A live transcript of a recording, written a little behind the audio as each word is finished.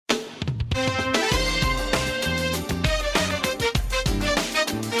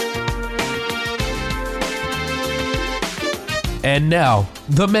And now,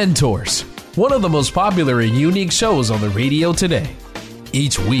 The Mentors, one of the most popular and unique shows on the radio today.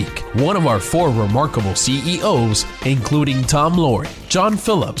 Each week, one of our 4 remarkable CEOs, including Tom Loarie, John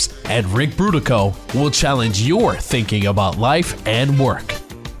Phillips, and Rick Brutico, will challenge your thinking about life and work.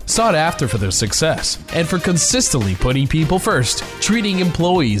 Sought after for their success and for consistently putting people first, treating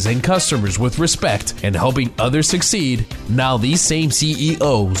employees and customers with respect, and helping others succeed, now these same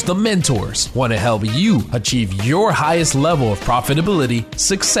CEOs, the mentors, want to help you achieve your highest level of profitability,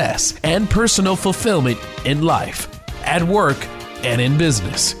 success, and personal fulfillment in life, at work, and in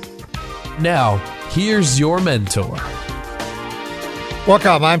business. Now, here's your mentor.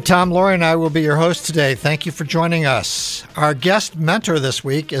 Welcome. I'm Tom Loarie, and I will be your host today. Thank you for joining us. Our guest mentor this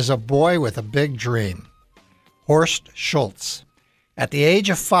week is a boy with a big dream, Horst Schulze. At the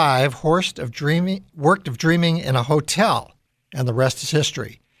age of 5, Horst worked of dreaming in a hotel, and the rest is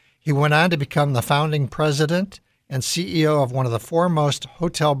history. He went on to become the founding president and CEO of one of the foremost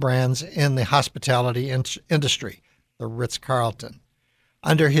hotel brands in the hospitality industry, the Ritz-Carlton.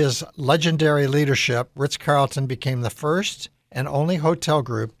 Under his legendary leadership, Ritz-Carlton became the first and only hotel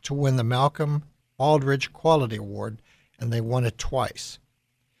group to win the Malcolm Baldrige Quality Award, and they won it twice.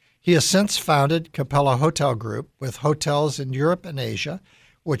 He has since founded Capella Hotel Group with hotels in Europe and Asia,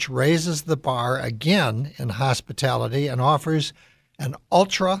 which raises the bar again in hospitality and offers an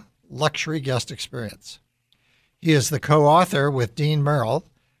ultra-luxury guest experience. He is the co-author with Dean Merrill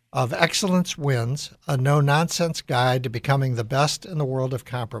of Excellence Wins, a no-nonsense guide to becoming the best in the world of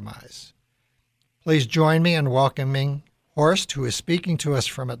compromise. Please join me in welcoming Horst, who is speaking to us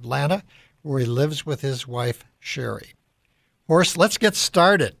from Atlanta, where he lives with his wife, Sherry. Horst, let's get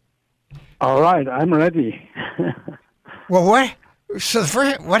started. All right, I'm ready. Well,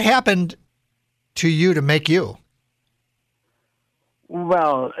 what happened to you to make you?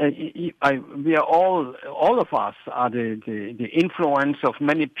 Well, we are all of us are the influence of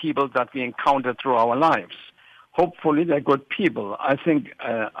many people that we encounter through our lives. Hopefully, they're good people. I think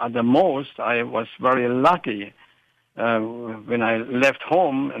at the most, I was very lucky when I left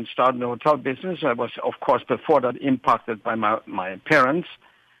home and started the hotel business. I was, of course, before that impacted by my parents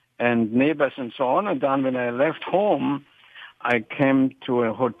and neighbors and so on. And then when I left home, I came to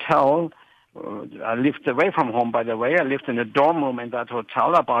a hotel. I lived away from home, by the way. I lived in a dorm room in that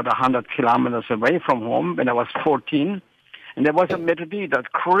hotel about 100 kilometers away from home when I was 14. And there was a melody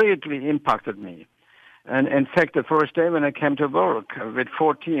that greatly impacted me. And in fact, the first day when I came to work with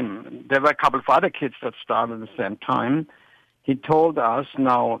 14, there were a couple of other kids that started at the same time. He told us,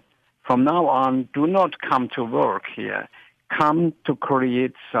 now, from now on, do not come to work here. Come to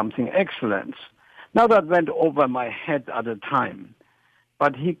create something excellent. Now that went over my head at the time.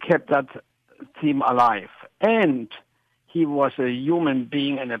 But he kept that theme alive. And he was a human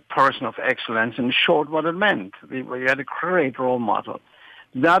being and a person of excellence and showed what it meant. We had a great role model.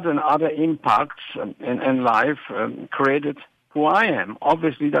 That and other impacts in life created who I am.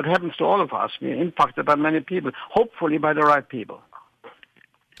 Obviously, that happens to all of us. We're impacted by many people, hopefully by the right people.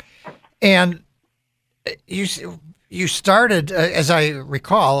 And you started, as I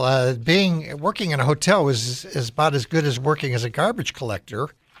recall, working in a hotel is about as good as working as a garbage collector.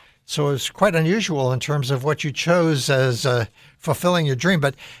 So it was quite unusual in terms of what you chose as fulfilling your dream.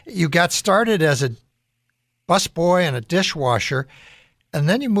 But you got started as a busboy and a dishwasher, and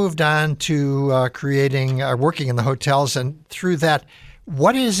then you moved on to working in the hotels. And through that,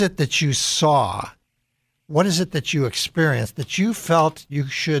 what is it that you saw? What is it that you experienced that you felt you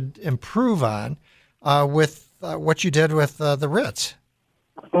should improve on with what you did with the Ritz?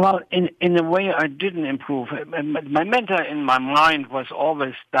 Well, in a way, I didn't improve. My mentor in my mind was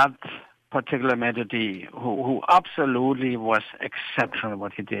always that particular mentor, who absolutely was exceptional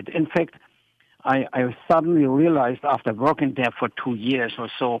what he did. In fact, I suddenly realized after working there for 2 years or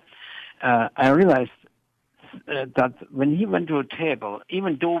so, I realized that when he went to a table,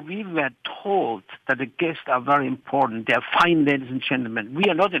 even though we were told that the guests are very important, they're fine ladies and gentlemen, we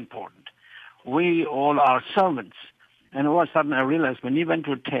are not important. We all are servants. And all of a sudden I realized when he went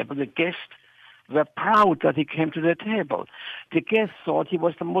to a table, the guests were proud that he came to the table. The guests thought he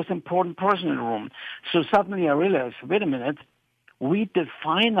was the most important person in the room. So suddenly I realized, wait a minute, we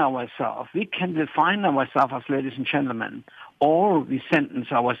define ourselves. We can define ourselves as ladies and gentlemen, or we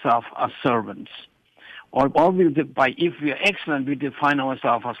sentence ourselves as servants. Or if we are excellent, we define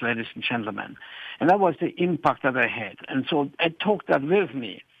ourselves as ladies and gentlemen. And that was the impact that I had. And so I took that with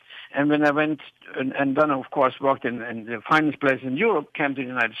me. And when I went, and then, of course, worked in the finest place in Europe, came to the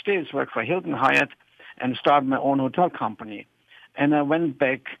United States, worked for Hilton Hyatt, and started my own hotel company. And I went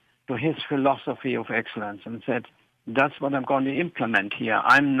back to his philosophy of excellence and said, that's what I'm going to implement here.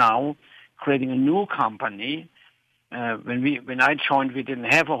 I'm now creating a new company When I joined, we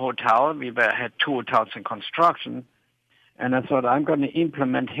didn't have a hotel. We had 2 hotels in construction. And I thought, I'm going to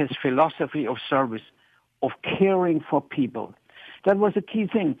implement his philosophy of service, of caring for people. That was a key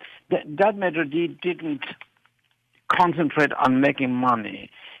thing. That Methodist didn't concentrate on making money.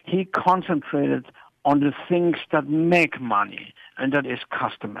 He concentrated on the things that make money, and that is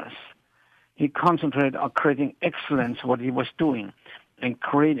customers. He concentrated on creating excellence, what he was doing, and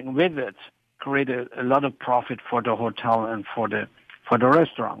created a lot of profit for the hotel and for the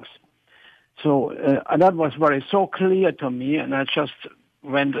restaurants. So that was so clear to me, and I just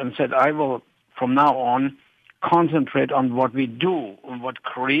went and said, I will, from now on, concentrate on what we do, on what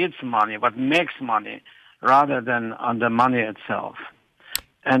creates money, what makes money, rather than on the money itself.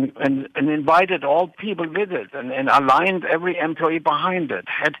 And invited all people with it and aligned every employee behind it,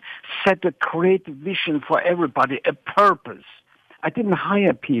 had set a great vision for everybody, a purpose. I didn't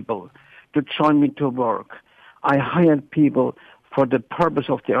hire people to join me to work. I hired people for the purpose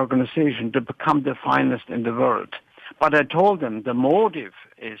of the organization, to become the finest in the world. But I told them the motive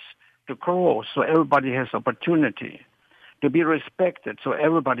is to grow so everybody has opportunity, to be respected so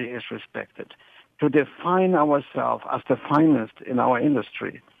everybody is respected, to define ourselves as the finest in our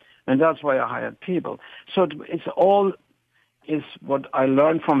industry. And that's why I hired people. So it's all is what I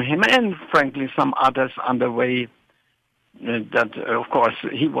learned from him and, frankly, some others on the way that, of course,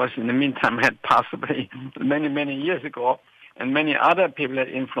 he was, in the meantime, had passed away many, many years ago, and many other people that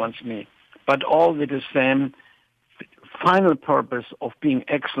influenced me, but all with the same final purpose of being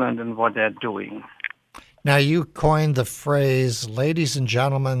excellent in what they're doing. Now, you coined the phrase, ladies and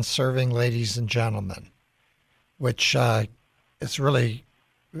gentlemen serving ladies and gentlemen, which is really,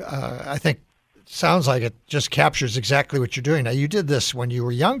 I think, sounds like it just captures exactly what you're doing. Now, you did this when you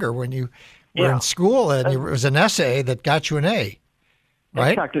were younger, when you were in school, and it was an essay that got you an A,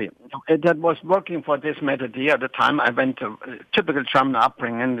 right? Exactly. That was working for this Methodist at the time. I went to typical German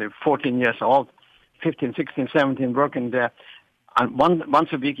upbringing, 14 years old, 15, 16, 17, working there. And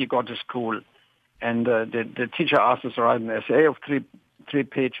once a week you go to school. And the teacher asked us to write an essay of three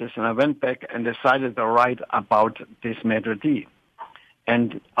pages, and I went back and decided to write about this Methodist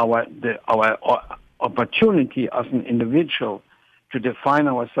and our opportunity as an individual to define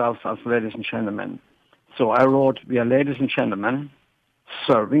ourselves as ladies and gentlemen. So I wrote, we are ladies and gentlemen,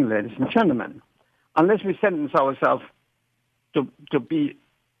 serving ladies and gentlemen. Unless we sentence ourselves to be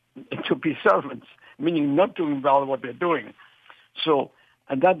servants, meaning not doing well what we're doing. So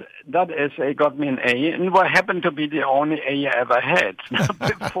and that essay got me an A, and what happened to be the only A I ever had,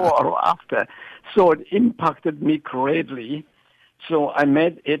 before or after. So it impacted me greatly. So I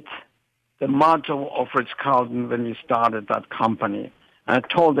made it the motto of Ritz-Carlton when we started that company. I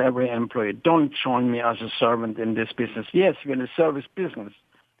told every employee, don't join me as a servant in this business. Yes, we're in a service business,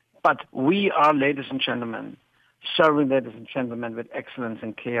 but we are ladies and gentlemen, serving ladies and gentlemen with excellence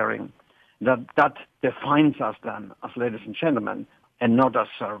and caring. That defines us then as ladies and gentlemen, and not as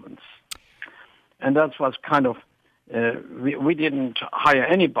servants. And that was kind of, we didn't hire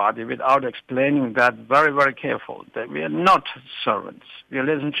anybody without explaining that very, very careful, that we are not servants. We are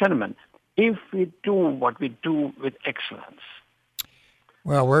ladies and gentlemen, if we do what we do with excellence.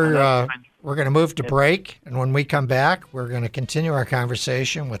 Well, we're going to move to break, and when we come back, we're going to continue our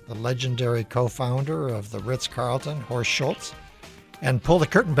conversation with the legendary co-founder of the Ritz-Carlton, Horst Schulze, and pull the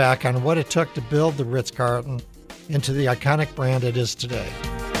curtain back on what it took to build the Ritz-Carlton into the iconic brand it is today.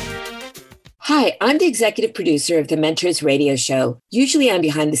 Hi, I'm the executive producer of the Mentors radio show. Usually I'm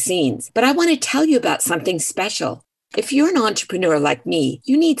behind the scenes, but I want to tell you about something special. If you're an entrepreneur like me,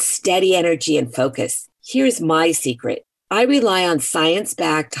 you need steady energy and focus. Here's my secret. I rely on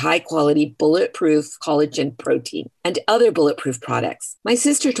science-backed, high-quality, bulletproof collagen protein and other bulletproof products. My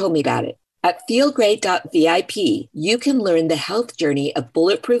sister told me about it. At feelgreat.vip, you can learn the health journey of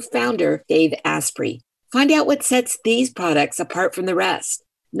Bulletproof founder Dave Asprey. Find out what sets these products apart from the rest.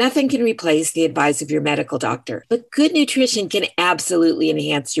 Nothing can replace the advice of your medical doctor, but good nutrition can absolutely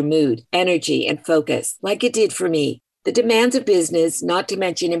enhance your mood, energy, and focus, like it did for me. The demands of business, not to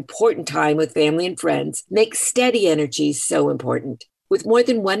mention important time with family and friends, make steady energy so important. With more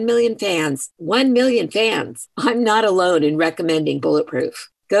than 1 million fans, I'm not alone in recommending Bulletproof.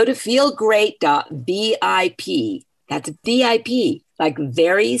 Go to feelgreat.vip. That's VIP, like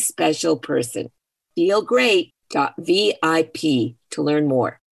very special person. feelgreat.vip to learn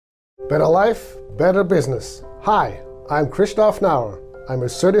more. Better life, better business. Hi, I'm Christoph Nauer. I'm a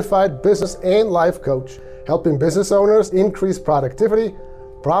certified business and life coach, helping business owners increase productivity,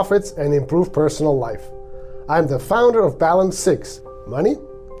 profits, and improve personal life. I'm the founder of Balance 6, money,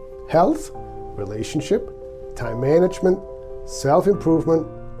 health, relationship, time management, self-improvement,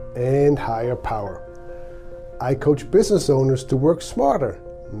 and higher power. I coach business owners to work smarter,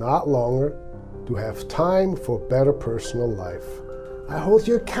 not longer, to have time for better personal life. I hold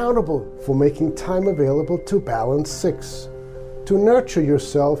you accountable for making time available to Balance 6, to nurture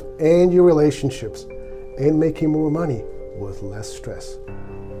yourself and your relationships, and making more money with less stress.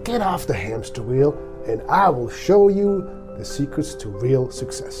 Get off the hamster wheel, and I will show you the secrets to real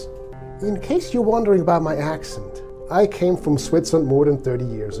success. In case you're wondering about my accent, I came from Switzerland more than 30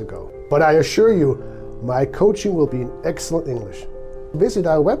 years ago. But I assure you, my coaching will be in excellent English. Visit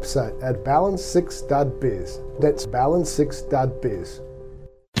our website at balance6.biz. That's balance6.biz.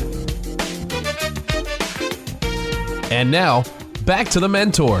 And now, back to the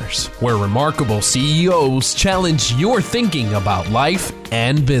Mentors, where remarkable CEOs challenge your thinking about life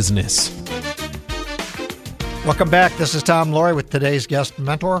and business. Welcome back. This is Tom Loarie with today's guest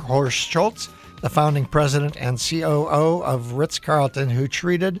mentor, Horst Schulze, the founding president and COO of Ritz-Carlton, who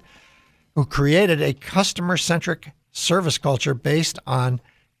created a customer-centric service culture based on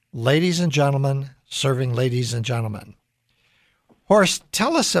ladies and gentlemen serving ladies and gentlemen. Horst,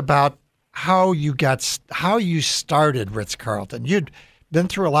 tell us about how you started Ritz-Carlton. You'd been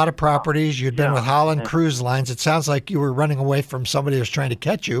through a lot of properties. You'd been with Holland Cruise Lines. It sounds like you were running away from somebody who was trying to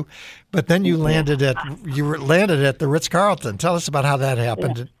catch you, but then you landed at the Ritz-Carlton. Tell us about how that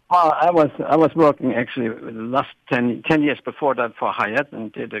happened. Yeah. Well, I was working actually the last 10 years before that for Hyatt, and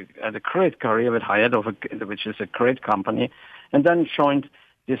did a great career with Hyatt, which is a great company, and then joined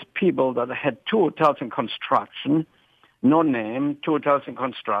these people that had 2 hotels in construction, no name, 2 hotels in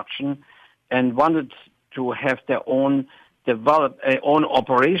construction, and wanted to have their own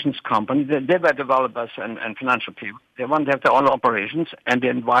operations company. They were developers and financial people. They wanted to have their own operations, and they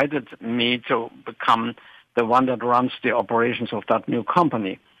invited me to become the one that runs the operations of that new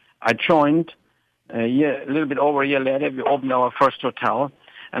company. I joined a little bit over a year later. We opened our first hotel,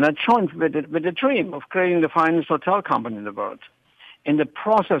 and I joined with the dream of creating the finest hotel company in the world. In the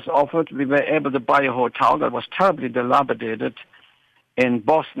process of it, we were able to buy a hotel that was terribly dilapidated in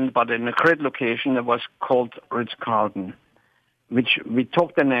Boston, but in a great location. It was called Ritz-Carlton, which we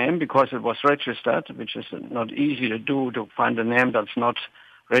took the name because it was registered, which is not easy to do, to find a name that's not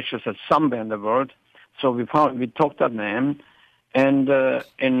registered somewhere in the world. So we took that name. And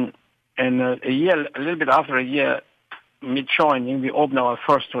in a year, a little bit after a year, me joining, we opened our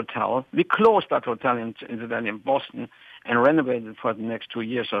first hotel. We closed that hotel in Boston and renovated it for the next 2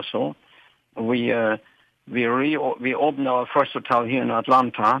 years or so. We opened our first hotel here in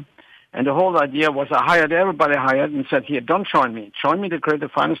Atlanta, and the whole idea was I hired everybody and said, here, don't join me. Join me to create the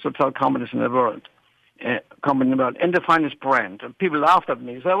finest hotel companies in the world. And the finest brand. And people laughed at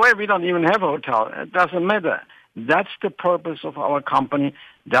me. Said, well, we don't even have a hotel. It doesn't matter. That's the purpose of our company.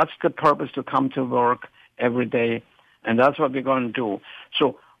 That's the purpose to come to work every day. And that's what we're going to do.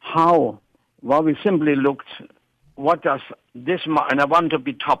 So how? Well, we simply looked, what does this, and I want to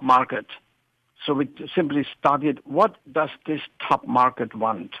be top market. So we simply studied, what does this top market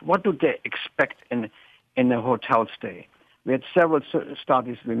want? What do they expect in a hotel stay? We had several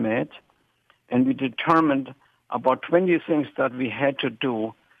studies we made, and we determined about 20 things that we had to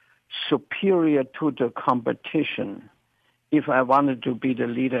do superior to the competition if I wanted to be the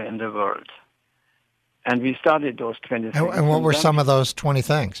leader in the world. And we studied those 20 things. And what were some of those 20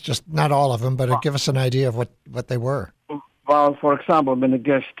 things? Just not all of them, but give us an idea of what they were. Well, for example, when a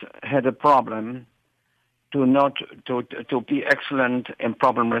guest had a problem, to be excellent in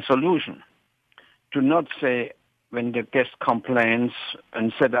problem resolution. To not say when the guest complains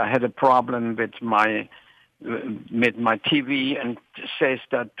and said I had a problem with my TV and says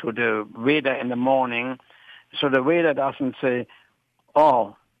that to the waiter in the morning, so the waiter doesn't say,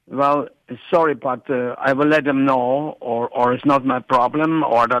 oh, well, sorry, but I will let them know, or it's not my problem,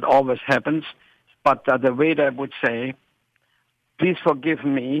 or that always happens, but that the waiter would say, please forgive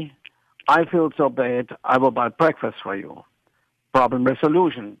me, I feel so bad, I will buy breakfast for you. Problem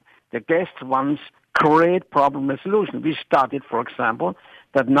resolution. The guest wants great problem resolution. We studied, for example,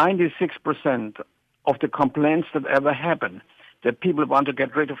 that 96% of the complaints that ever happen, that people want to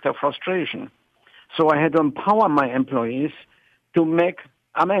get rid of their frustration. So I had to empower my employees to make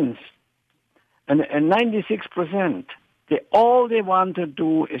amends. And 96%, all they want to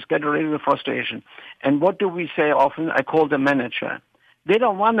do is get rid of the frustration. And what do we say often? I call the manager. They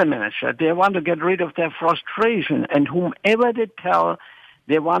don't want a manager. They want to get rid of their frustration. And whomever they tell,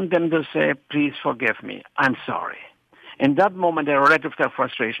 they want them to say, please forgive me. I'm sorry. In that moment, they're rid of their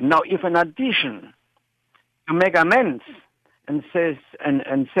frustration. Now, if in addition, you make amends and say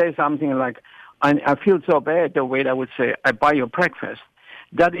something like, I feel so bad, the waiter would say, I buy your breakfast.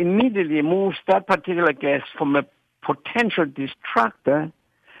 That immediately moves that particular guest from a potential distractor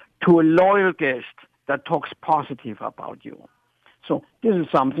to a loyal guest that talks positive about you. So this is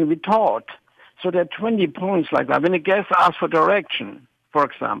something we taught. So there are 20 points like that. When a guest asks for direction, for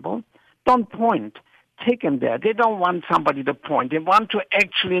example, don't point. Take them there. They don't want somebody to point. They want to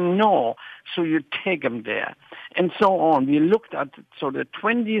actually know, so you take them there. And so on. We looked at the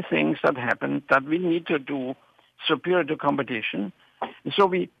 20 things that happen that we need to do superior to competition. So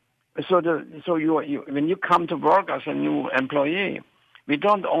when you come to work as a new employee, we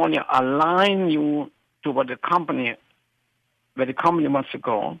don't only align you to where the company wants to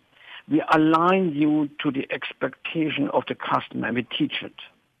go. We align you to the expectation of the customer. We teach it.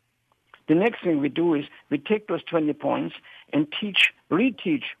 The next thing we do is we take those 20 points and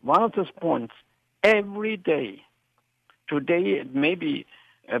reteach one of those points every day. Today it may be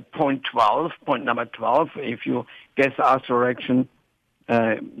point number 12. If you guest ask direction,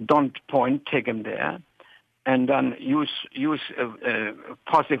 don't point, take them there. And then use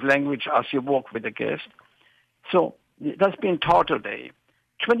positive language as you walk with the guest. So that's been taught today.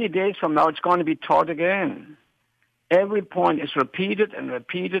 20 days from now, it's going to be taught again. Every point is repeated and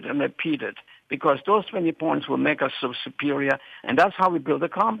repeated and repeated because those 20 points will make us so superior, and that's how we build a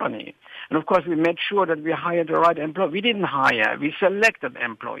company. And, of course, we made sure that we hired the right employee. We didn't hire. We selected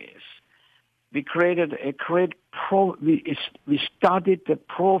employees. We created we studied the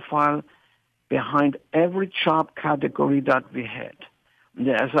profile behind each job category that we had.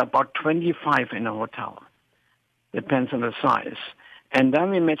 There's about 25 in a hotel. Depends on the size. And then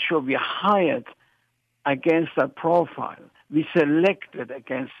we made sure we hired against that profile. We selected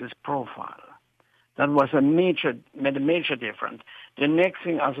against this profile. That was made a major difference. The next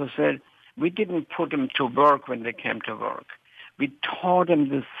thing, as I said, we didn't put them to work when they came to work. We taught them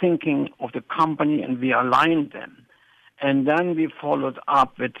the thinking of the company and we aligned them. And then we followed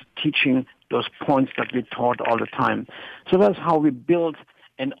up with teaching those points that we taught all the time. So that's how we built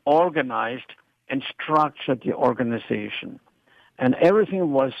and organized and structured the organization. And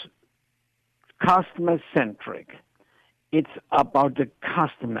everything was customer-centric. It's about the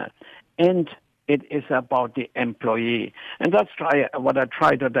customer, and it is about the employee. And that's what I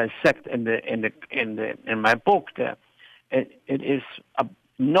try to dissect in my book there. It is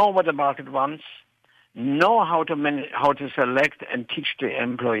know what the market wants, know how to select and teach the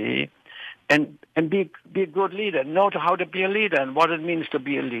employee, and be a good leader. Know how to be a leader and what it means to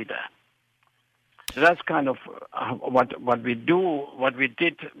be a leader. So that's kind of what we do, what we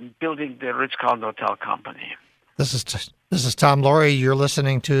did building the Ritz-Carlton Hotel Company. This is Tom Loarie. You're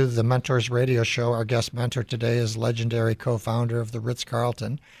listening to the Mentors Radio Show. Our guest mentor today is legendary co-founder of the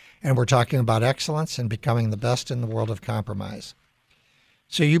Ritz-Carlton, and we're talking about excellence and becoming the best in the world of compromise.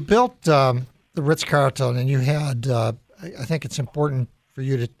 So you built the Ritz-Carlton, and you had, I think it's important for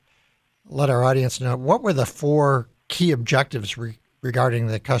you to let our audience know, what were the 4 key objectives regarding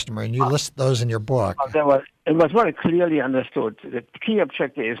the customer, and you list those in your book. It was very clearly understood. The key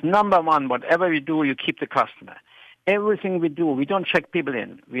objective is, number 1, whatever we do, you keep the customer. Everything we do, we don't check people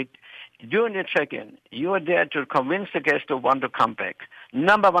in. During the check-in, you are there to convince the guest to want to come back.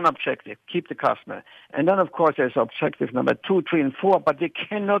 Number 1 objective, keep the customer. And then, of course, there's objective number 2, 3, and 4, but they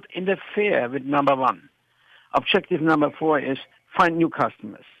cannot interfere with number 1. Objective number 4 is find new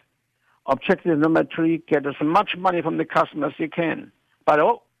customers. Objective number 3, get as much money from the customers you can, but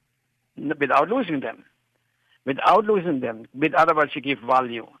without losing them. Otherwise you give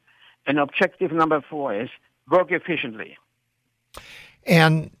value. And objective number 4 is work efficiently.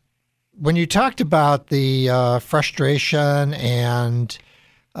 And when you talked about the frustration and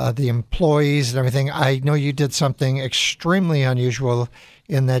the employees and everything, I know you did something extremely unusual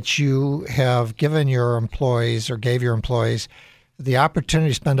in that you have given your employees or gave your employees the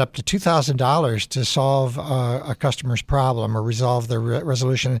opportunity to spend up to $2,000 to solve a customer's problem or resolve the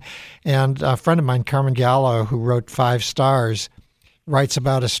resolution. And a friend of mine, Carmen Gallo, who wrote 5 Stars, writes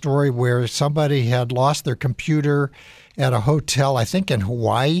about a story where somebody had lost their computer at a hotel, I think in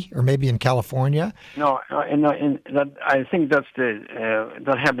Hawaii or maybe in California. No, I think that's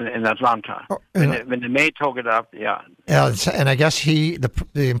that happened in Atlanta. When the maid took it up, yeah. And I guess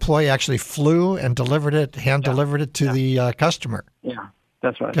the employee actually flew and delivered it to the customer. Yeah,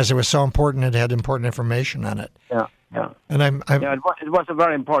 that's right. Because it was so important, it had important information on it. Yeah. Yeah. And it was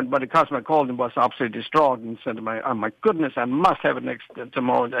very important, but the customer called and was absolutely distraught and said, "Oh my goodness, I must have it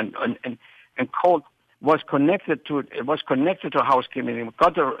tomorrow." And called. Was connected to housekeeping.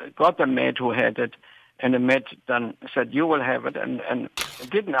 Got the maid who had it, and the maid then said, "You will have it," and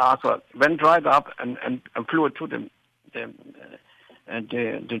didn't ask her. Went right up and flew it to the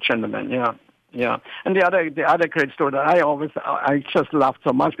gentleman. Yeah. And the other great story that I just laughed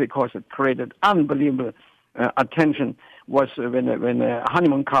so much because it created unbelievable attention was when a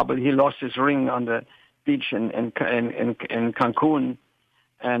honeymoon couple, he lost his ring on the beach in Cancun,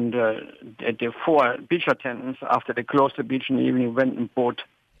 and the 4 beach attendants, after they closed the beach in the evening, went and bought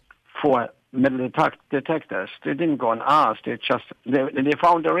 4 metal detectors. They didn't go and ask. They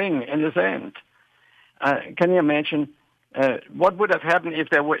found the ring in the sand. Can you imagine what would have happened if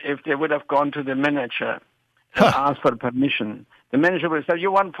they would have gone to the manager and asked for permission? The manager would have said,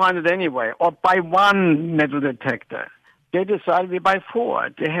 "You won't find it anyway," or buy 1 metal detector. They decided we buy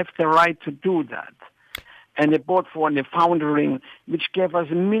 4. They have the right to do that. And they bought 4 and they found a ring, which gave us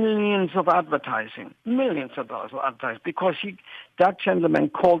millions of dollars of advertising, because that gentleman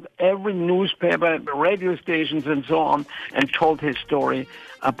called every newspaper, radio stations, and so on, and told his story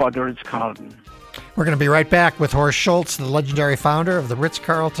about the Ritz-Carlton. We're going to be right back with Horst Schulze, the legendary founder of the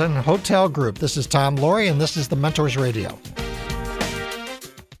Ritz-Carlton Hotel Group. This is Tom Loarie, and this is the Mentors Radio.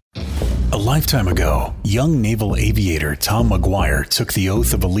 A lifetime ago, young naval aviator Tom McGuire took the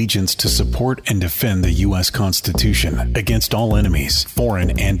oath of allegiance to support and defend the U.S. Constitution against all enemies,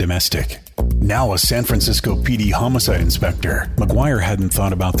 foreign and domestic. Now a San Francisco PD homicide inspector, McGuire hadn't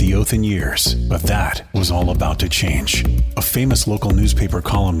thought about the oath in years, but that was all about to change. A famous local newspaper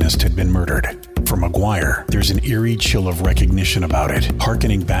columnist had been murdered. For McGuire, there's an eerie chill of recognition about it,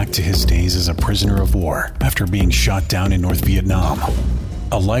 hearkening back to his days as a prisoner of war after being shot down in North Vietnam.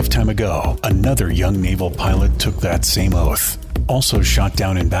 A lifetime ago, another young naval pilot took that same oath. Also shot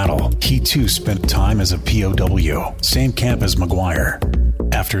down in battle, he too spent time as a POW, same camp as McGuire.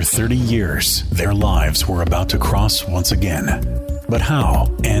 After 30 years, their lives were about to cross once again. But how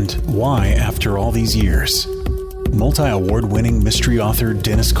and why after all these years? Multi-award-winning mystery author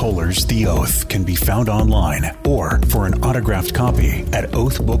Dennis Kohler's The Oath can be found online or for an autographed copy at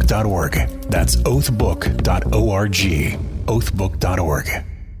oathbook.org. That's oathbook.org. oathbook.org.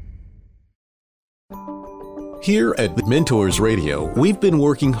 Here at Mentors Radio, we've been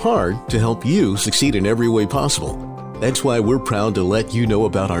working hard to help you succeed in every way possible. That's why we're proud to let you know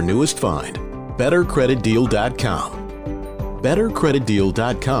about our newest find, BetterCreditDeal.com.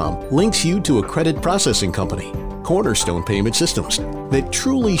 BetterCreditDeal.com links you to a credit processing company, Cornerstone Payment Systems, that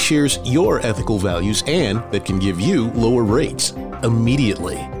truly shares your ethical values and that can give you lower rates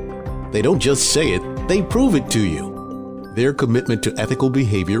immediately. They don't just say it, they prove it to you. Their commitment to ethical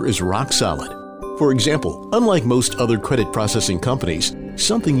behavior is rock solid. For example, unlike most other credit processing companies,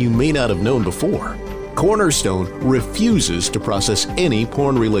 something you may not have known before, Cornerstone refuses to process any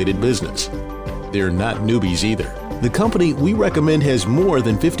porn-related business. They're not newbies either. The company we recommend has more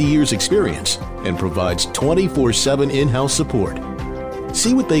than 50 years' experience and provides 24/7 in-house support.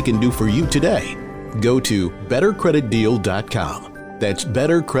 See what they can do for you today. Go to BetterCreditDeal.com. That's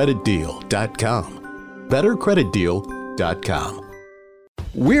BetterCreditDeal.com. BetterCreditDeal.com.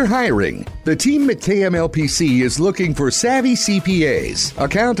 We're hiring. The team at KMLPC is looking for savvy CPAs,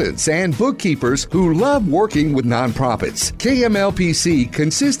 accountants, and bookkeepers who love working with nonprofits. KMLPC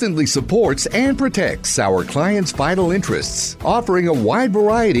consistently supports and protects our clients' vital interests, offering a wide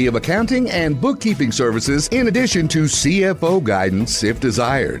variety of accounting and bookkeeping services in addition to CFO guidance if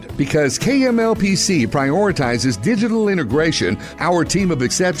desired. Because KMLPC prioritizes digital integration, our team of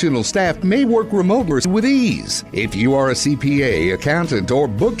exceptional staff may work remotely with ease. If you are a CPA, accountant, or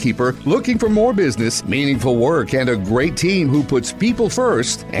bookkeeper looking for more business, meaningful work, and a great team who puts people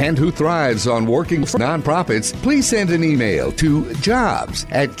first and who thrives on working for nonprofits, please send an email to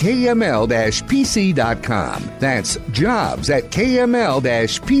jobs@kml-pc.com. That's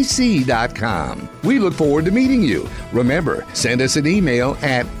jobs@kml-pc.com. We look forward to meeting you. Remember, send us an email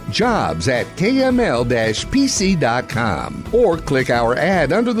at jobs@kml-pc.com or click our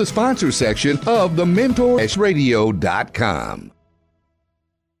ad under the sponsor section of thementorsradio.com.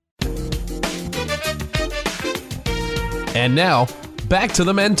 And now, back to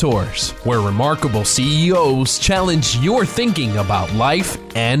the Mentors, where remarkable CEOs challenge your thinking about life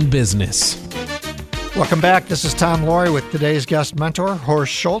and business. Welcome back. This is Tom Loarie with today's guest mentor,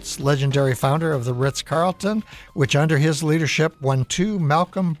 Horst Schulze, legendary founder of the Ritz-Carlton, which under his leadership won 2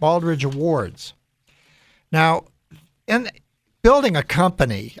 Malcolm Baldrige Awards. Now, in building a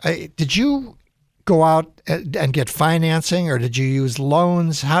company, did you go out and get financing, or did you use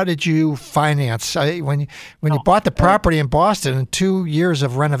loans? How did you finance? When you bought the property in Boston in 2 years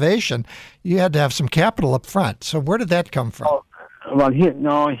of renovation, you had to have some capital up front. So where did that come from? Well,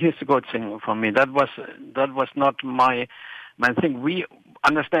 here's a good thing for me. That was not my thing. We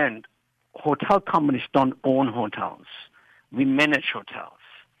understand hotel companies don't own hotels. We manage hotels.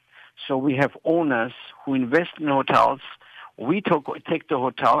 So we have owners who invest in hotels. We take the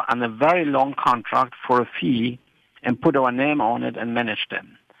hotel on a very long contract for a fee and put our name on it and manage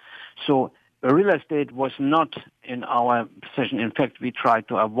them. So real estate was not in our position. In fact, we tried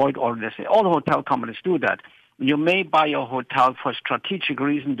to avoid all this. All hotel companies do that. You may buy a hotel for strategic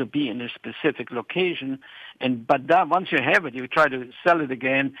reason to be in a specific location, but that once you have it, you try to sell it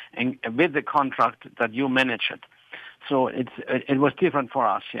again and with the contract that you manage it. So it was different for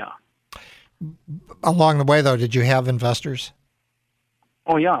us, yeah. Along the way, though, did you have investors?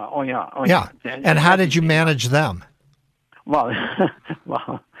 Oh yeah. And how did you manage them? Well,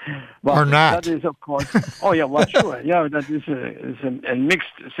 or not? That is, of course. Oh yeah, well, sure. Yeah, that is a mixed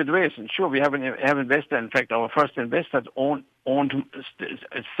situation. Sure, we have investor. In fact, our first investor owned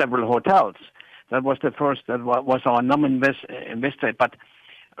several hotels. That was the first. That was our investor. But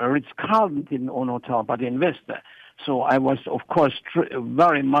Ritz-Carlton didn't own a hotel, but the investor. So I was, of course,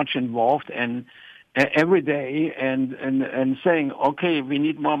 very much involved and every day and saying, okay, we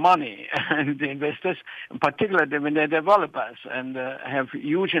need more money. And the investors, particularly when they're developers and have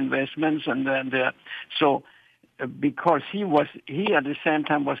huge investments, so because he at the same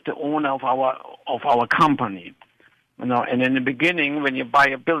time was the owner of our company. You know, and in the beginning, when you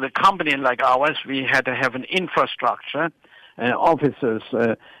build a company like ours, we had to have an infrastructure. Officers,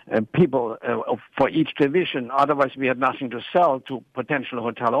 people for each division. Otherwise, we had nothing to sell to potential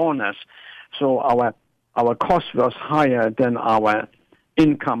hotel owners. So our cost was higher than our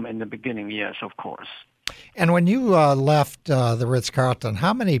income in the beginning years, of course. And when you left the Ritz-Carlton,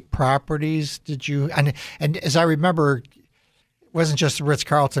 how many properties did you? And as I remember, it wasn't just the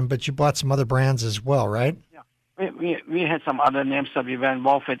Ritz-Carlton, but you bought some other brands as well, right? We had some other names that we were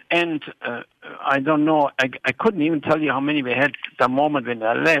involved with, and I don't know, I couldn't even tell you how many we had the moment when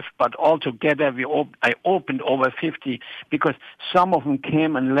I left, but altogether I opened over 50 because some of them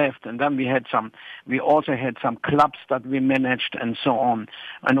came and left, and then we also had some clubs that we managed and so on.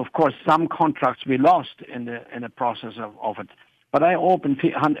 And of course, some contracts we lost in the process of it. But I opened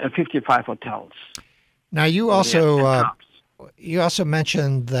 55 hotels. Now you also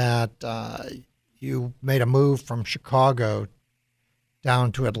mentioned that you made a move from Chicago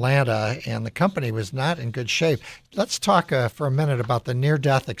down to Atlanta, and the company was not in good shape. Let's talk for a minute about the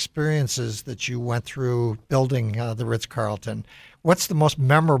near-death experiences that you went through building the Ritz-Carlton. What's the most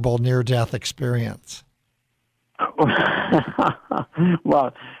memorable near-death experience?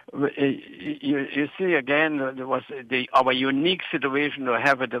 Well, you see again, there was our unique situation to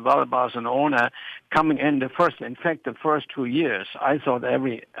have a developer as an owner coming in the first 2 years. I thought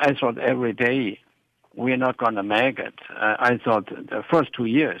every day we're not going to make it. I thought the first 2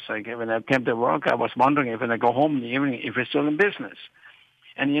 years, when I came to work, I was wondering if when I go home in the evening, if we're still in business.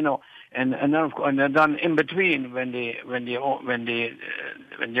 And you know, and then of course, and then in between, when the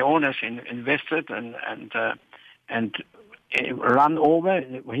owners invested and run over.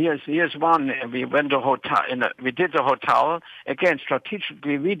 Here's one. We went to hotel. We did the hotel again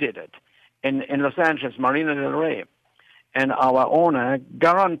strategically. We did it in Los Angeles, Marina del Rey, and our owner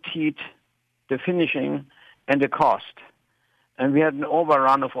guaranteed the finishing and the cost. And we had an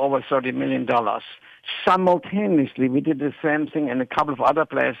overrun of over $30 million. Simultaneously, we did the same thing in a couple of other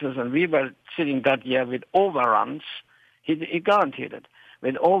places, and we were sitting that year with overruns. He guaranteed it,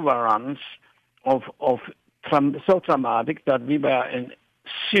 with overruns of so dramatic that we were in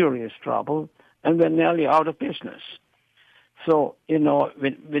serious trouble and we're nearly out of business. So, you know,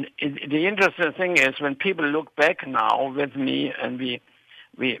 the interesting thing is when people look back now with me and we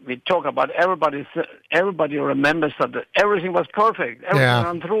talk about everybody remembers that everything was perfect, everything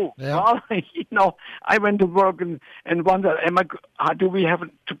went through. Yeah. Well, you know, I went to work and wondered,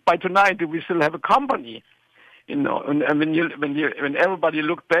 by tonight, do we still have a company? You know, and when everybody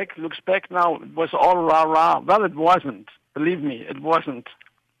looks back now, it was all rah-rah. Well, it wasn't. Believe me, it wasn't.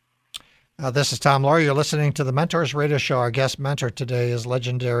 This is Tom Loarie. You're listening to the Mentors Radio Show. Our guest mentor today is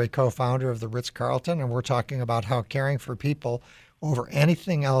legendary co-founder of the Ritz-Carlton, and we're talking about how caring for people over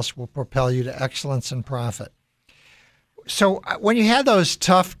anything else will propel you to excellence and profit. So when you had those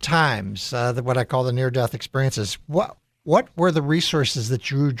tough times, what I call the near-death experiences, what were the resources that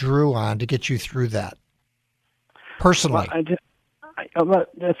you drew on to get you through that? Personally. Well,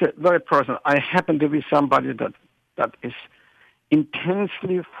 that's very personal. I happen to be somebody that is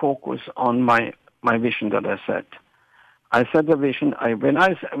intensely focused on my vision that I set. I set the vision. When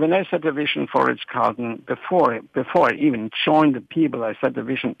I set the vision for Ritz-Carlton, before I even joined the people, I set the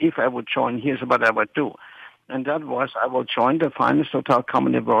vision. If I would join, here's what I would do, and that was I will join the finest hotel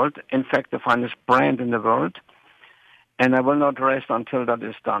company in the world. In fact, the finest brand in the world, and I will not rest until that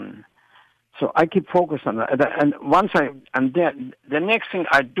is done. So I keep focused on that. And the next thing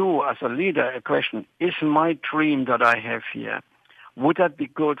I do as a leader, a question, is my dream that I have here, would that be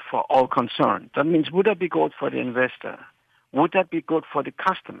good for all concerned? That means, would that be good for the investor? Would that be good for the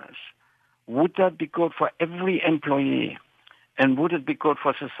customers? would that be good for every employee? And would it be good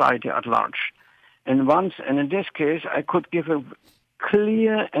for society at large? And in this case, I could give a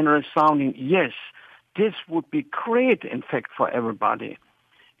clear and resounding yes. This would be great, in fact, for everybody.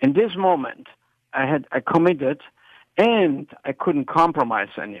 In this moment, I committed, and I couldn't compromise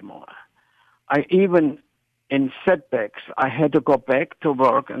anymore. In setbacks, I had to go back to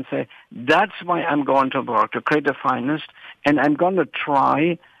work and say, that's why I'm going to work, to create the finest, and I'm going to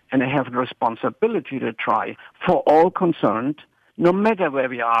try, and I have the responsibility to try for all concerned, no matter where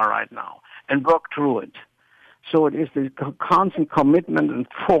we are right now, and work through it. So it is the constant commitment and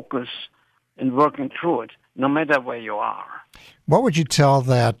focus in working through it, no matter where you are. What would you tell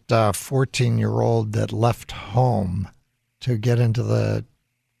that 14-year-old that left home to get into the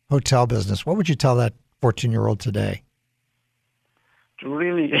hotel business? What would you tell that 14-year-old today?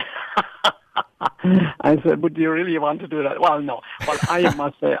 Really? I said, would you really want to do that? Well, no. Well, I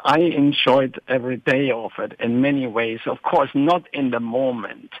must say I enjoyed every day of it in many ways. Of course, not in the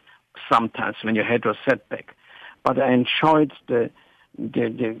moment, sometimes when you had a setback. But I enjoyed the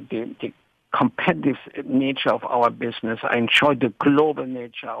competitive nature of our business. I enjoyed the global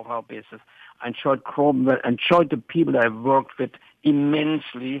nature of our business. I enjoyed the people I worked with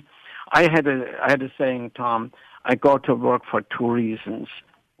immensely. I had a saying, Tom, I go to work for two reasons.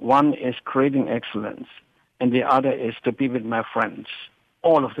 One is creating excellence, and the other is to be with my friends,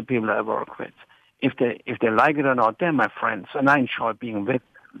 all of the people I work with. If they like it or not, they're my friends, and I enjoy being with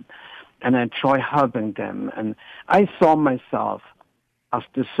them, and I enjoy helping them. And I saw myself as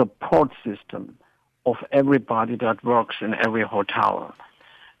the support system of everybody that works in every hotel.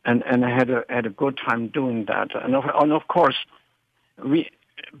 And I had a good time doing that. And of course,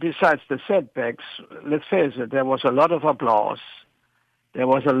 besides the setbacks, let's face it, there was a lot of applause. There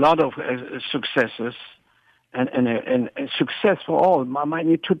was a lot of successes and success for all.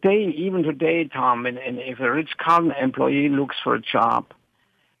 Even today, Tom, and if a Ritz-Carlton employee looks for a job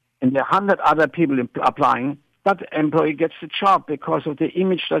and there are 100 other people applying, that employee gets the job because of the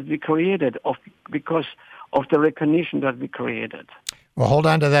image that we created, because of the recognition that we created. Well, hold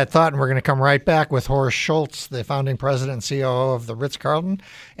on to that thought, and we're going to come right back with Horst Schulze, the founding president and COO of the Ritz-Carlton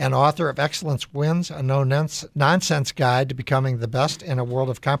and author of Excellence Wins, a no-nonsense guide to becoming the best in a world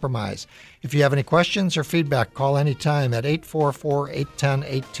of compromise. If you have any questions or feedback, call anytime at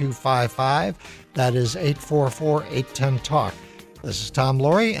 844-810-8255. That is 844-810-TALK. This is Tom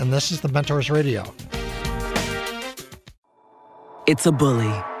Loarie, and this is the Mentors Radio. It's a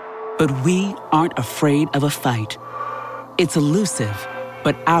bully, but we aren't afraid of a fight. It's elusive,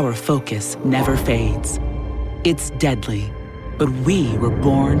 but our focus never fades. It's deadly, but we were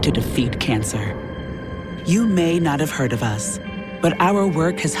born to defeat cancer. You may not have heard of us, but our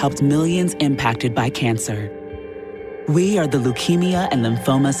work has helped millions impacted by cancer. We are the Leukemia and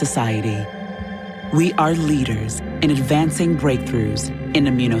Lymphoma Society. We are leaders in advancing breakthroughs in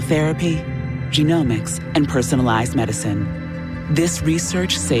immunotherapy, genomics, and personalized medicine. This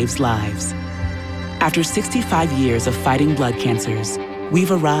research saves lives. After 65 years of fighting blood cancers,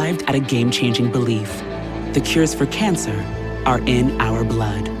 we've arrived at a game-changing belief. The cures for cancer are in our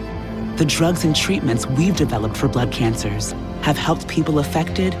blood. The drugs and treatments we've developed for blood cancers have helped people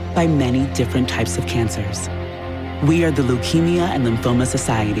affected by many different types of cancers. We are the Leukemia and Lymphoma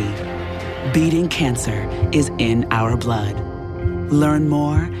Society. Beating cancer is in our blood. Learn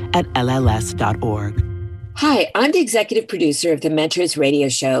more at LLS.org. Hi, I'm the executive producer of the Mentors Radio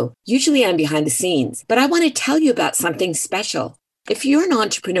Show. Usually I'm behind the scenes, but I want to tell you about something special. If you're an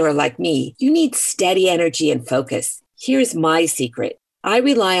entrepreneur like me, you need steady energy and focus. Here's my secret. I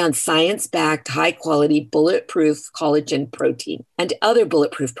rely on science-backed, high-quality, bulletproof collagen protein and other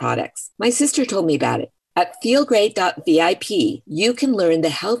bulletproof products. My sister told me about it. At feelgreat.vip, you can learn the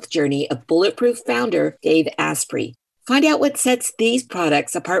health journey of Bulletproof founder Dave Asprey. Find out what sets these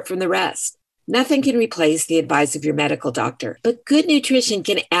products apart from the rest. Nothing can replace the advice of your medical doctor, but good nutrition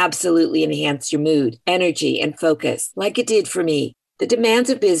can absolutely enhance your mood, energy, and focus, like it did for me. The demands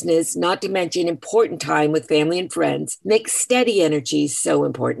of business, not to mention important time with family and friends, make steady energy so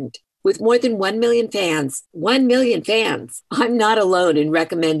important. With more than 1 million fans, I'm not alone in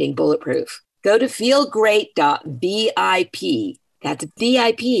recommending Bulletproof. Go to feelgreat.vip. That's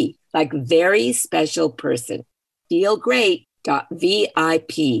VIP, like very special person.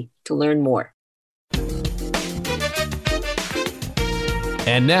 Feelgreat.vip to learn more.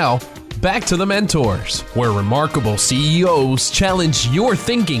 And now, back to the Mentors, where remarkable CEOs challenge your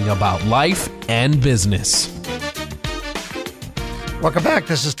thinking about life and business. Welcome back.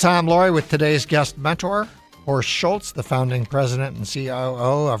 This is Tom Loarie with today's guest mentor, Horst Schulze, the founding president and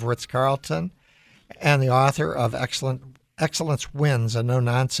COO of Ritz-Carlton and the author of Excellence Excellence Wins, a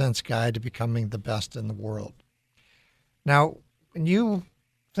no-nonsense guide to becoming the best in the world. Now, when you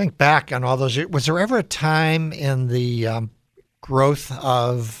think back on all those years, was there ever a time in the growth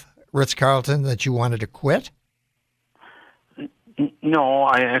of Ritz-Carlton that you wanted to quit? No,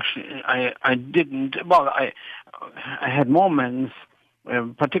 I didn't. Well, I had moments,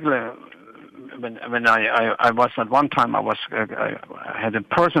 particularly when I was at one time I had a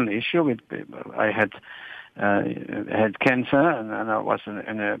personal issue with I had cancer and I was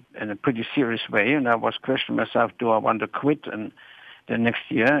in a pretty serious way, and I was questioning myself, do I want to quit and the next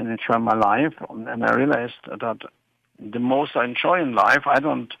year and enjoy my life? And I realized that the most I enjoy in life,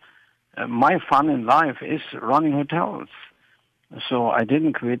 my fun in life is running hotels. So I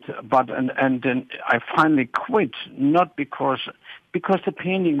didn't quit, and then I finally quit, not because the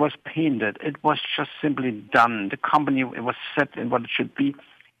painting was painted. It was just simply done. The company, it was set in what it should be.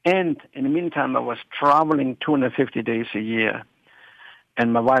 And in the meantime, I was traveling 250 days a year.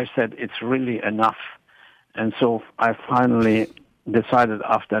 And my wife said, it's really enough. And so I finally decided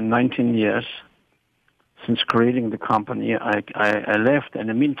after 19 years, since creating the company, I left. In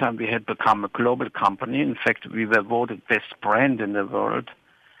the meantime, we had become a global company. In fact, we were voted best brand in the world,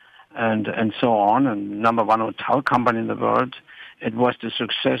 and so on, and number one hotel company in the world. It was the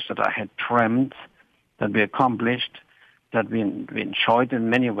success that I had dreamt, that we accomplished, that we enjoyed in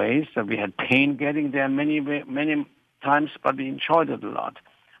many ways, that we had pain getting there many times, but we enjoyed it a lot.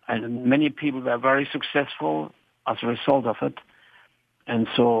 And many people were very successful as a result of it. And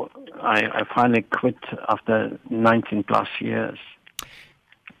so I finally quit after 19 plus years.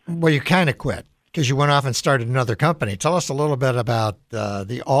 Well, you kind of quit because you went off and started another company. Tell us a little bit about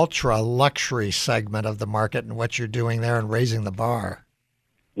the ultra luxury segment of the market and what you're doing there and raising the bar.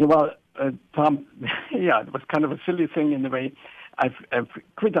 Yeah, well, Tom, it was kind of a silly thing in a way. I've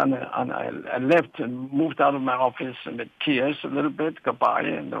quit and I left and moved out of my office with tears a little bit, goodbye,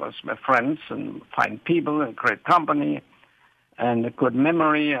 and there was my friends and fine people and great company. And a good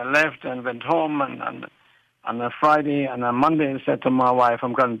memory. I left and went home, and on a Friday and on Monday I said to my wife,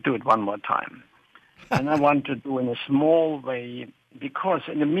 I'm going to do it one more time. And I want to do it in a small way, because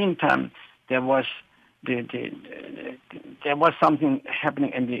in the meantime there was there was something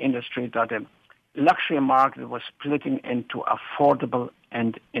happening in the industry, that the luxury market was splitting into affordable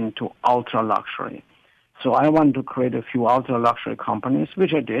and into ultra luxury. So I wanted to create a few ultra luxury companies,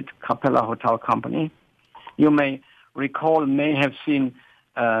 which I did. Capella Hotel Company. You may have seen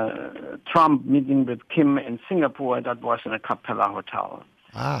Trump meeting with Kim in Singapore. That was in a Capella hotel.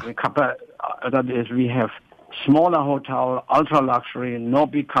 That is, we have smaller hotel, ultra luxury, no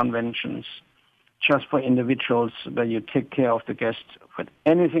big conventions, just for individuals, where you take care of the guests with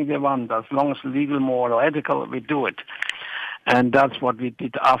anything they want, as long as legal, moral, or ethical, we do it. And that's what we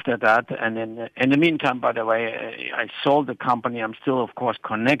did after that. And in the meantime, by the way, I sold the company. I'm still, of course,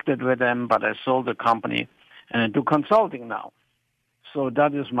 connected with them, but I sold the company. And I do consulting now. So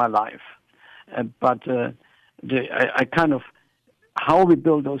that is my life. But I kind of, how we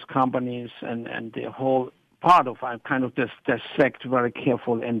build those companies and the whole part of, I kind of just dissect very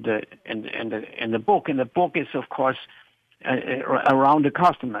careful in the book. And the book is, of course, around the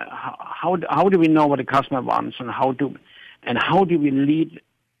customer. How do we know what the customer wants, and how do we lead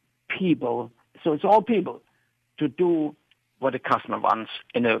people? So it's all people to do what the customer wants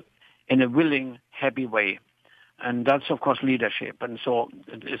in a willing, happy way. And that's, of course, leadership. And so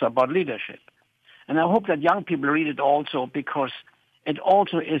it's about leadership. And I hope that young people read it also, because it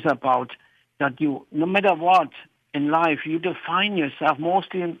also is about that you, no matter what in life, you define yourself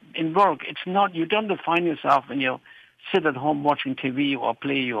mostly in work. It's not, you don't define yourself when you sit at home watching TV or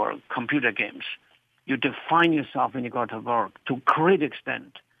play your computer games. You define yourself when you go to work to a great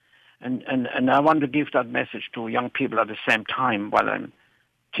extent. And I want to give that message to young people at the same time while I'm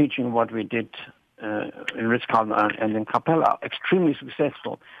teaching what we did in Ritz-Carlton and in Capella, extremely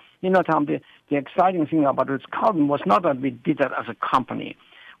successful. You know, Tom, the exciting thing about Ritz-Carlton was not that we did that as a company.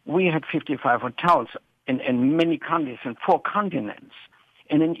 We had 55 hotels in many countries, in 4 continents.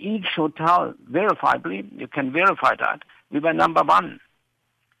 And in each hotel, verifiably, you can verify that, we were number one.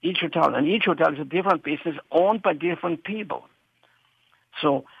 Each hotel. And each hotel is a different business owned by different people.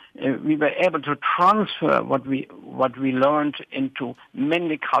 So we were able to transfer what we learned into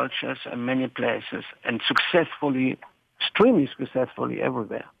many cultures and many places, and successfully, extremely successfully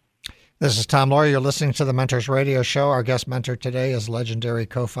everywhere. This is Tom Loarie. You're listening to the Mentors Radio Show. Our guest mentor today is legendary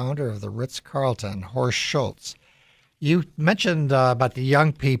co-founder of the Ritz-Carlton, Horst Schulze. You mentioned about the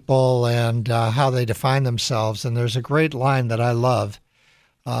young people and how they define themselves, and there's a great line that I love.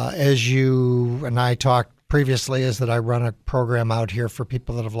 As you and I talked previously is that I run a program out here for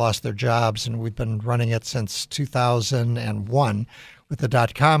people that have lost their jobs, and we've been running it since 2001. With the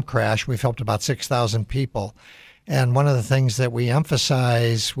 .com crash, we've helped about 6,000 people. And one of the things that we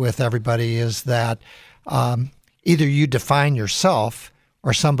emphasize with everybody is that either you define yourself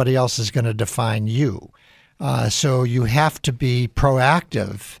or somebody else is going to define you. So you have to be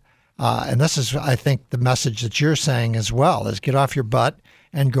proactive. And this is, I think, the message that you're saying as well, is get off your butt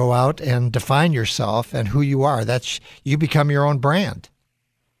and go out and define yourself and who you are. You become your own brand.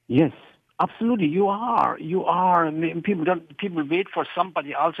 Yes, absolutely. You are. I mean, people wait for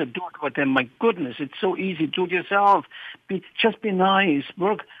somebody else to do it with them. My goodness, it's so easy. Do it yourself. Just be nice.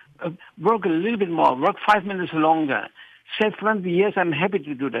 Work a little bit more. Work 5 minutes longer. Say friendly, yes, I'm happy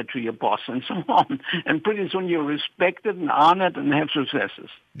to do that to your boss, and so on. And pretty soon you're respected and honored and have successes.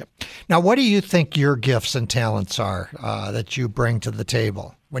 Yep. Now, what do you think your gifts and talents are that you bring to the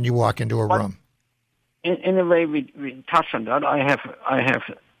table when you walk into a room? In a way, we touched on that. I have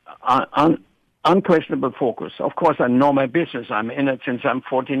unquestionable focus. Of course, I know my business. I'm in it since I'm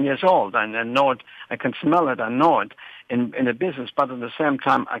 14 years old, and I know it. I can smell it. I know it in the business. But at the same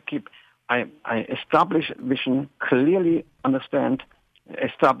time, I establish vision, clearly understand,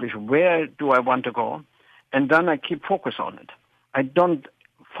 establish where do I want to go, and then I keep focus on it. I don't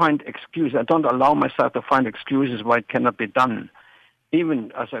find excuses. I don't allow myself to find excuses why it cannot be done.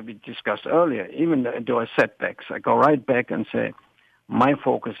 Even, as we discussed earlier, even though I setbacks, I go right back and say, my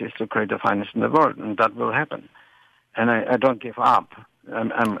focus is to create the finest in the world, and that will happen. And I don't give up.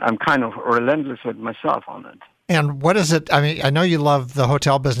 I'm kind of relentless with myself on it. And what is it? I mean, I know you love the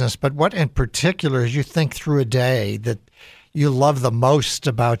hotel business, but what in particular, as you think through a day, that you love the most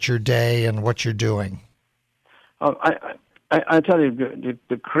about your day and what you're doing? Oh, I tell you,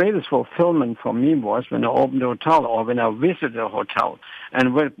 the greatest fulfillment for me was when I opened a hotel or when I visited a hotel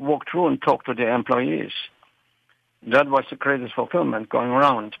and walked through and talked to the employees. That was the greatest fulfillment going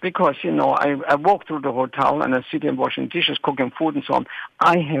around. Because, I walk through the hotel and I sit there washing dishes, cooking food and so on.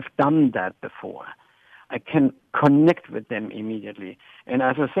 I have done that before. I can connect with them immediately. And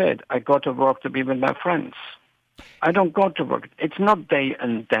as I said, I go to work to be with my friends. I don't go to work. It's not they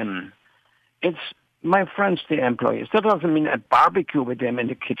and them. It's my friends, the employees. That doesn't mean I barbecue with them in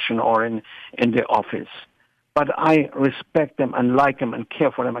the kitchen or in the office. But I respect them and like them and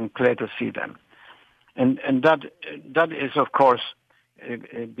care for them and glad to see them. And that is, of course,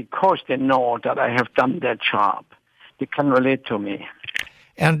 because they know that I have done that job. They can relate to me.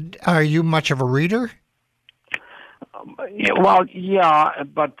 And are you much of a reader? Yeah,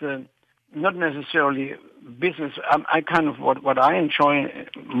 but not necessarily business. I kind of what I enjoy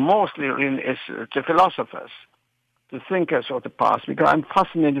mostly really is the philosophers, the thinkers of the past, because I'm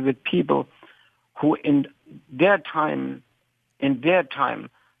fascinated with people who in their time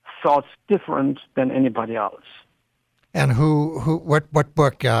thought different than anybody else. And what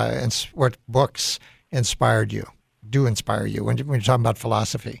books inspired you? Do inspire you when you're talking about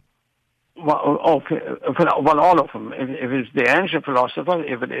philosophy? Well, all of them. If it's the ancient philosopher,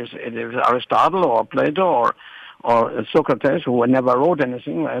 if it is Aristotle or Plato or Socrates, who never wrote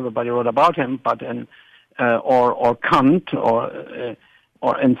anything, everybody wrote about him, but or Kant or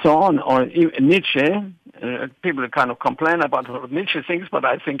and so on, or Nietzsche. People kind of complain about what Nietzsche thinks, but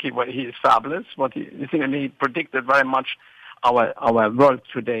I think he is fabulous. He predicted very much our world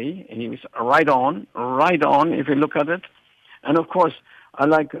today. He was right on. If you look at it, and of course. I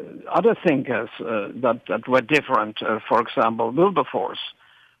like other thinkers that were different. For example, Wilberforce,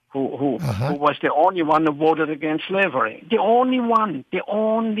 who was the only one who voted against slavery. The only one,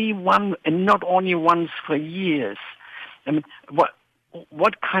 and not only once for years. I mean,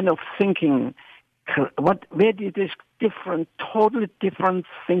 what kind of thinking? Where did this totally different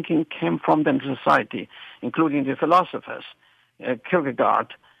thinking came from in society, including the philosophers,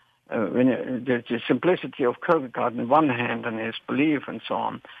 Kierkegaard. The simplicity of Kierkegaard on one hand and his belief and so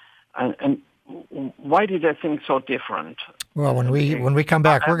on, and why did I think so different? Well, when we come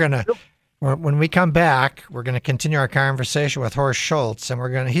back, we're gonna continue our conversation with Horst Schulze,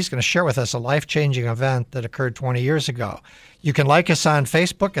 and he's gonna share with us a life-changing event that occurred 20 years ago. You can like us on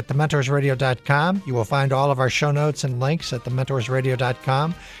Facebook at thementorsradio.com. You will find all of our show notes and links at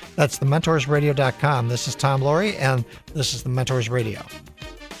thementorsradio.com. That's thementorsradio.com. This is Tom Loarie, and this is The Mentors Radio.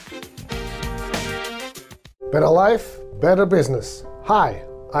 Better life, better business. Hi,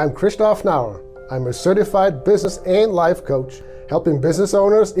 I'm Christoph Nauer. I'm a certified business and life coach, helping business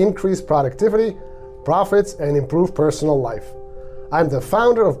owners increase productivity, profits, and improve personal life. I'm the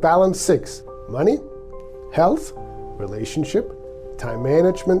founder of Balance 6, money, health, relationship, time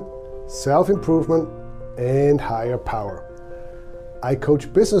management, self-improvement, and higher power. I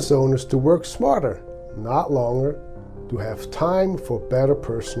coach business owners to work smarter, not longer, to have time for better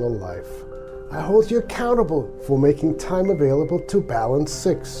personal life. I hold you accountable for making time available to Balance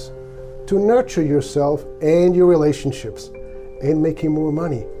 6, to nurture yourself and your relationships, and making more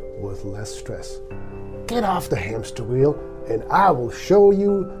money with less stress. Get off the hamster wheel, and I will show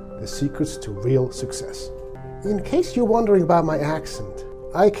you the secrets to real success. In case you're wondering about my accent,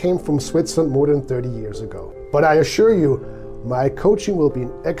 I came from Switzerland more than 30 years ago. But I assure you, my coaching will be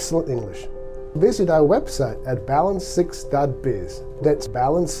in excellent English. Visit our website at balance6.biz. That's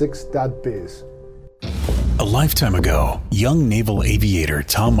balance6.biz. A lifetime ago, young naval aviator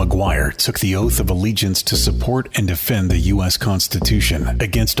Tom McGuire took the oath of allegiance to support and defend the U.S. Constitution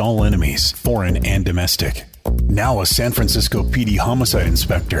against all enemies, foreign and domestic. Now a San Francisco PD homicide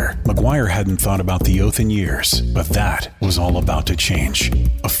inspector, McGuire hadn't thought about the oath in years, but that was all about to change.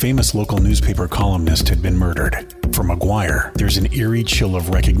 A famous local newspaper columnist had been murdered. For McGuire, there's an eerie chill of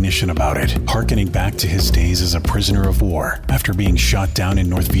recognition about it, hearkening back to his days as a prisoner of war after being shot down in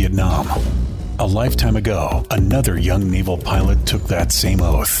North Vietnam. A lifetime ago, another young naval pilot took that same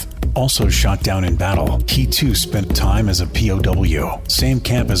oath. Also shot down in battle, he too spent time as a POW, same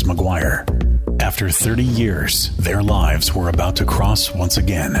camp as McGuire. After 30 years, their lives were about to cross once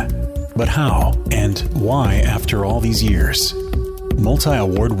again. But how and why after all these years?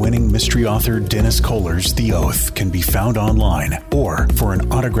 Multi-award-winning mystery author Dennis Kohler's The Oath can be found online or for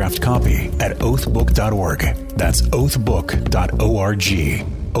an autographed copy at oathbook.org. That's oathbook.org.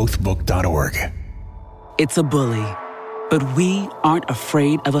 oathbook.org. It's a bully, but we aren't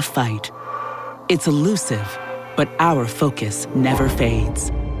afraid of a fight. It's elusive, but our focus never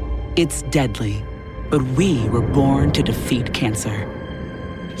fades. It's deadly, but we were born to defeat cancer.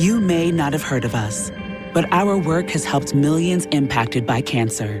 You may not have heard of us, but our work has helped millions impacted by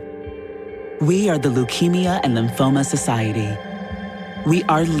cancer. We are the Leukemia and Lymphoma Society. We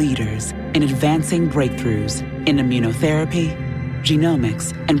are leaders in advancing breakthroughs in immunotherapy,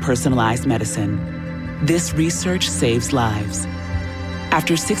 genomics, and personalized medicine. This research saves lives.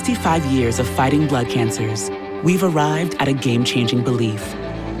 After 65 years of fighting blood cancers, we've arrived at a game-changing belief.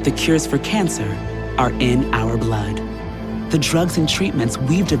 The cures for cancer are in our blood. The drugs and treatments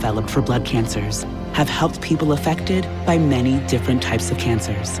we've developed for blood cancers have helped people affected by many different types of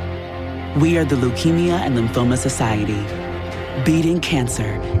cancers. We are the Leukemia and Lymphoma Society. Beating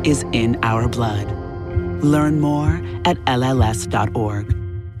cancer is in our blood. Learn more at lls.org.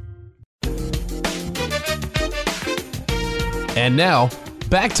 And now,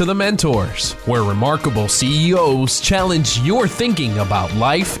 back to the Mentors, where remarkable CEOs challenge your thinking about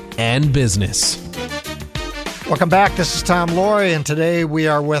life and business. Welcome back. This is Tom Loarie, and today we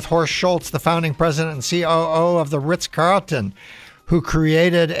are with Horst Schulze, the founding president and COO of the Ritz-Carlton, who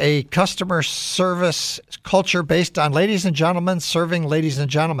created a customer service culture based on ladies and gentlemen serving ladies and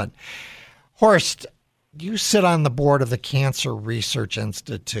gentlemen. Horst, you sit on the board of the Cancer Research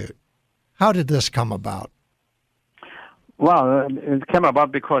Institute. How did this come about? Well, it came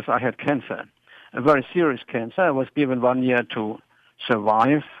about because I had cancer, a very serious cancer. I was given 1 year to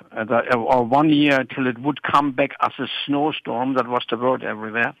survive, or 1 year till it would come back as a snowstorm. That was the word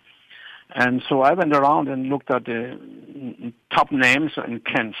everywhere. And so I went around and looked at the top names in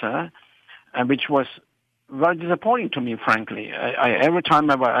cancer, which was very disappointing to me, frankly. Every time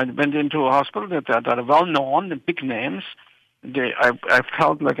I went into a hospital that are well-known, the big names, I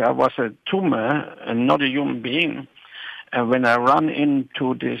felt like I was a tumor and not a human being. And when I ran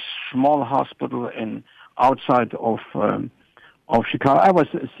into this small hospital outside of Chicago, I was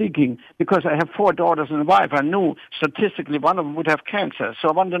seeking, because I have 4 daughters and a wife, I knew statistically one of them would have cancer. So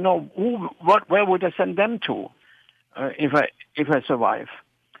I wanted to know where would I send them to if I survive.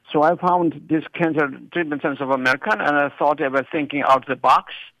 So I found this Cancer Treatment Center of America, and I thought they were thinking out of the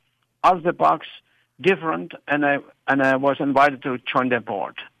box, different, and I was invited to join their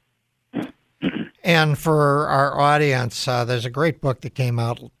board. And for our audience, there's a great book that came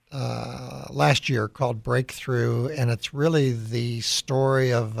out last year called Breakthrough, and it's really the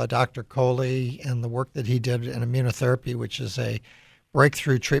story of Dr. Coley and the work that he did in immunotherapy, which is a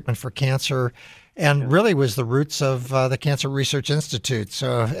breakthrough treatment for cancer, and really was the roots of the Cancer Research Institute.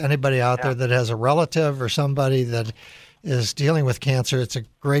 So if anybody out there that has a relative or somebody that is dealing with cancer, it's a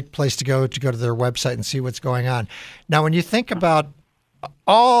great place to go to their website and see what's going on. Now, when you think about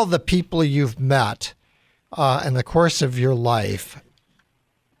all the people you've met in the course of your life,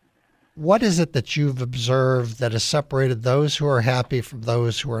 what is it that you've observed that has separated those who are happy from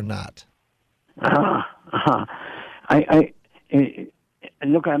those who are not?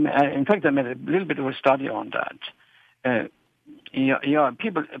 Look, in fact, I made a little bit of a study on that.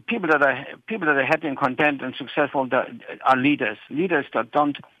 People that are happy and content and successful that are leaders that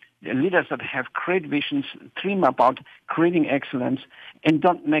don't leaders that have great visions dream about creating excellence and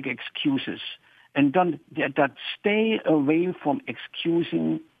don't make excuses and that stay away from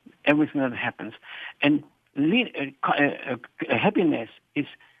excusing everything that happens. And happiness is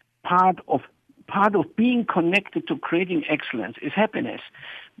part of being connected to creating excellence is happiness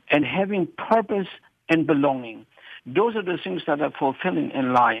and having purpose and belonging. Those are the things that are fulfilling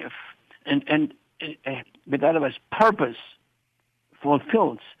in life. And with other words, purpose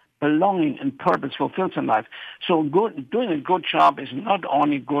fulfills, belonging and purpose fulfills in life. So doing a good job is not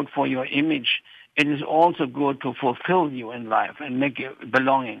only good for your image, it is also good to fulfill you in life and make you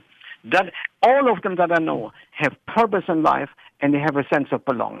belonging. That all of them that I know have purpose in life and they have a sense of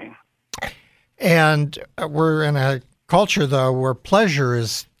belonging. And we're in a culture, though, where pleasure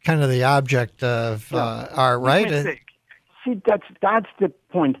is kind of the object of art, right? See, that's the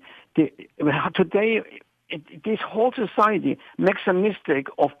point. Today, this whole society makes a mistake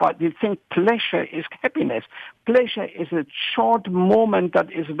but they think pleasure is happiness. Pleasure is a short moment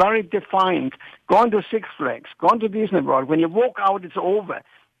that is very defined. Going to Six Flags, going to Disney World, when you walk out, it's over.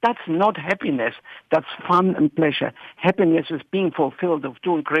 That's not happiness. That's fun and pleasure. Happiness is being fulfilled of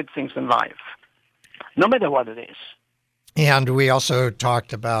doing great things in life, no matter what it is. And we also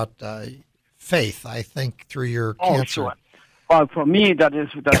talked about faith, I think, through your cancer. Sure. Well, for me, that is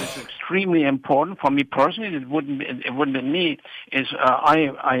extremely important. For me personally, it wouldn't be me.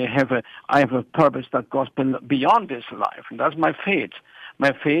 I have a purpose that goes beyond this life, and that's my faith.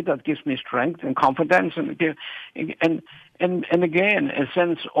 My faith that gives me strength and confidence, and again a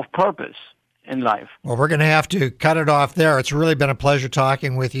sense of purpose in life. Well, we're going to have to cut it off there. It's really been a pleasure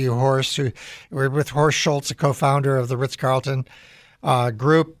talking with you, Horst. We're with Horst Schulze, a co-founder of the Ritz-Carlton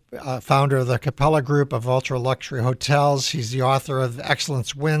Group, founder of the Capella Group of ultra-luxury hotels. He's the author of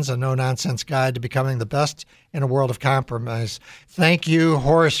Excellence Wins, a no-nonsense guide to becoming the best in a world of compromise. Thank you,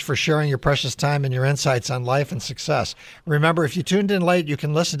 Horst, for sharing your precious time and your insights on life and success. Remember, if you tuned in late, you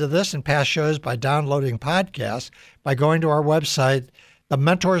can listen to this and past shows by downloading podcasts by going to our website,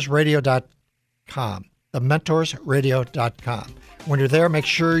 thementorsradio.com. thementorsradio.com. When you're there, make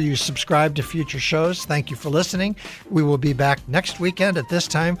sure you subscribe to future shows. Thank you for listening. We will be back next weekend at this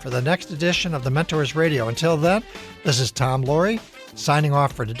time for the next edition of The Mentors Radio. Until then, this is Tom Loarie signing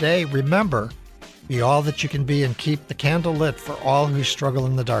off for today. Remember, be all that you can be and keep the candle lit for all who struggle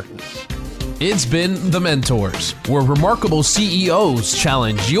in the darkness. It's been The Mentors, where remarkable CEOs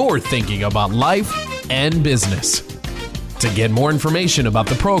challenge your thinking about life and business. To get more information about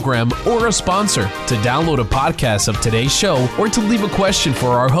the program or a sponsor, to download a podcast of today's show, or to leave a question for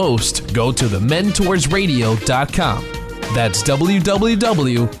our host, go to thementorsradio.com. That's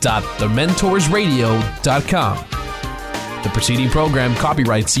www.thementorsradio.com. The preceding program,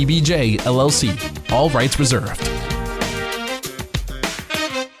 copyright CBJ, LLC. All rights reserved.